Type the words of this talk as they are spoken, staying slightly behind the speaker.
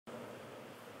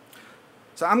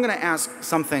So I'm going to ask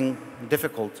something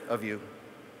difficult of you.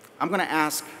 I'm going to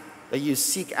ask that you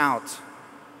seek out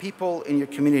people in your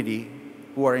community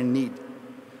who are in need.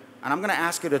 And I'm going to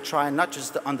ask you to try not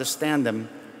just to understand them,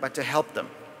 but to help them.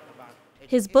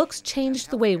 His books changed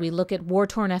the way we look at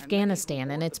war-torn Afghanistan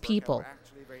and its people.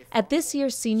 At this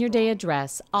year's Senior Day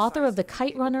address, author of The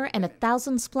Kite Runner and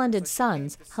 1,000 Splendid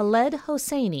Suns, Khaled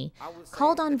Hosseini,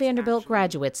 called on Vanderbilt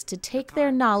graduates to take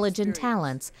their knowledge and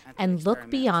talents and look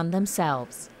beyond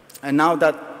themselves. And now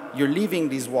that you're leaving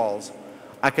these walls,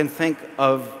 I can think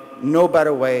of no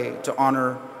better way to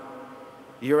honor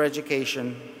your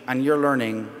education and your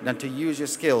learning than to use your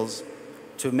skills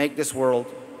to make this world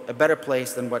a better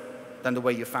place than the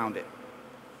way you found it.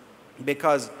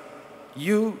 Because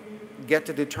you get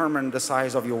to determine the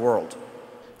size of your world.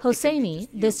 Hosseini,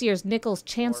 this year's Nichols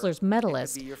Chancellor's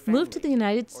medalist, moved to the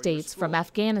United States from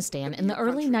Afghanistan in the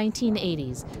early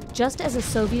 1980s, just as a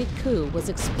Soviet coup was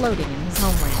exploding in his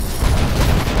homeland.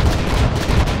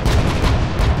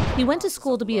 He went to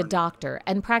school to be a doctor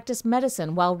and practiced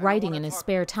medicine while writing in his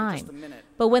spare time.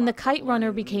 But when the Kite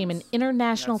Runner became an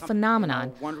international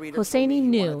phenomenon, Hosseini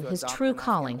knew his true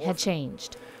calling had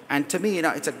changed. And to me,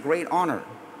 it's a great honor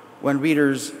when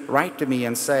readers write to me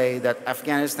and say that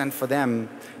Afghanistan for them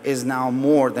is now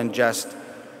more than just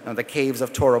the caves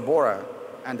of Tora Bora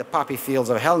and the poppy fields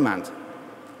of Helmand,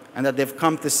 and that they've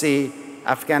come to see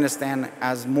Afghanistan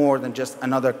as more than just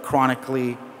another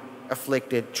chronically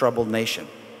afflicted, troubled nation.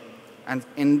 And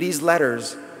in these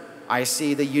letters, I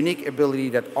see the unique ability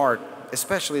that art,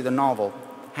 especially the novel,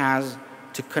 has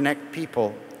to connect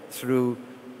people through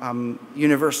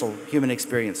universal human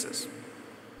experiences.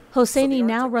 Hosseini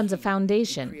now runs a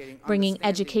foundation, bringing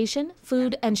education,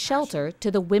 food, and shelter to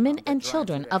the women and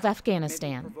children of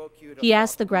Afghanistan. He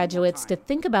asked the graduates to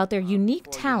think about their unique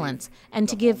talents and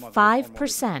to give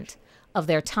 5% of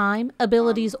their time,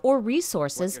 abilities, or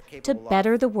resources to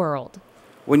better the world.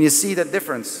 When you see the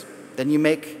difference that you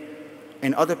make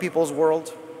in other people's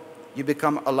world, you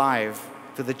become alive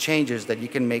to the changes that you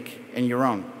can make in your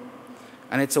own.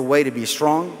 And it's a way to be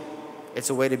strong, it's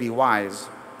a way to be wise,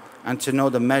 and to know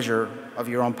the measure of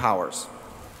your own powers.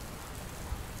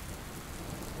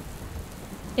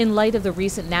 In light of the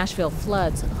recent Nashville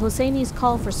floods, Hosseini's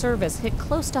call for service hit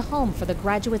close to home for the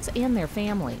graduates and their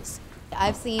families.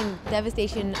 I've seen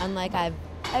devastation unlike I've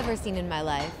ever seen in my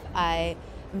life. I'm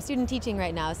student teaching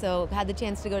right now, so I had the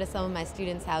chance to go to some of my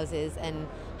students' houses and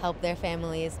help their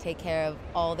families take care of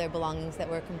all their belongings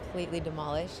that were completely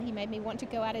demolished. He made me want to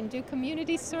go out and do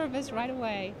community service right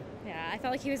away. Yeah, I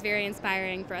felt like he was very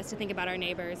inspiring for us to think about our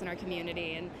neighbors and our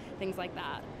community and things like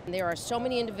that. There are so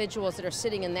many individuals that are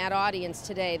sitting in that audience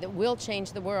today that will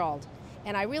change the world.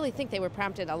 And I really think they were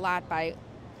prompted a lot by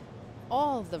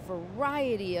all the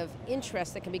variety of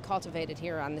interests that can be cultivated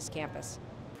here on this campus.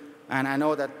 And I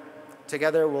know that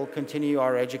together we'll continue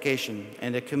our education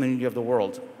in the community of the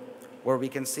world, where we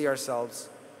can see ourselves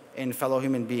in fellow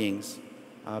human beings,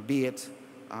 be it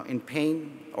in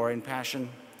pain or in passion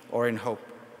or in hope.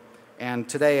 And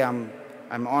today I'm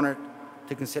honored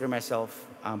to consider myself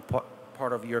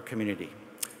part of your community.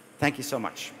 Thank you so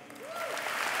much.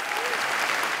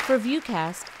 For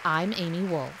VUCast, I'm Amy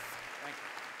Wolf.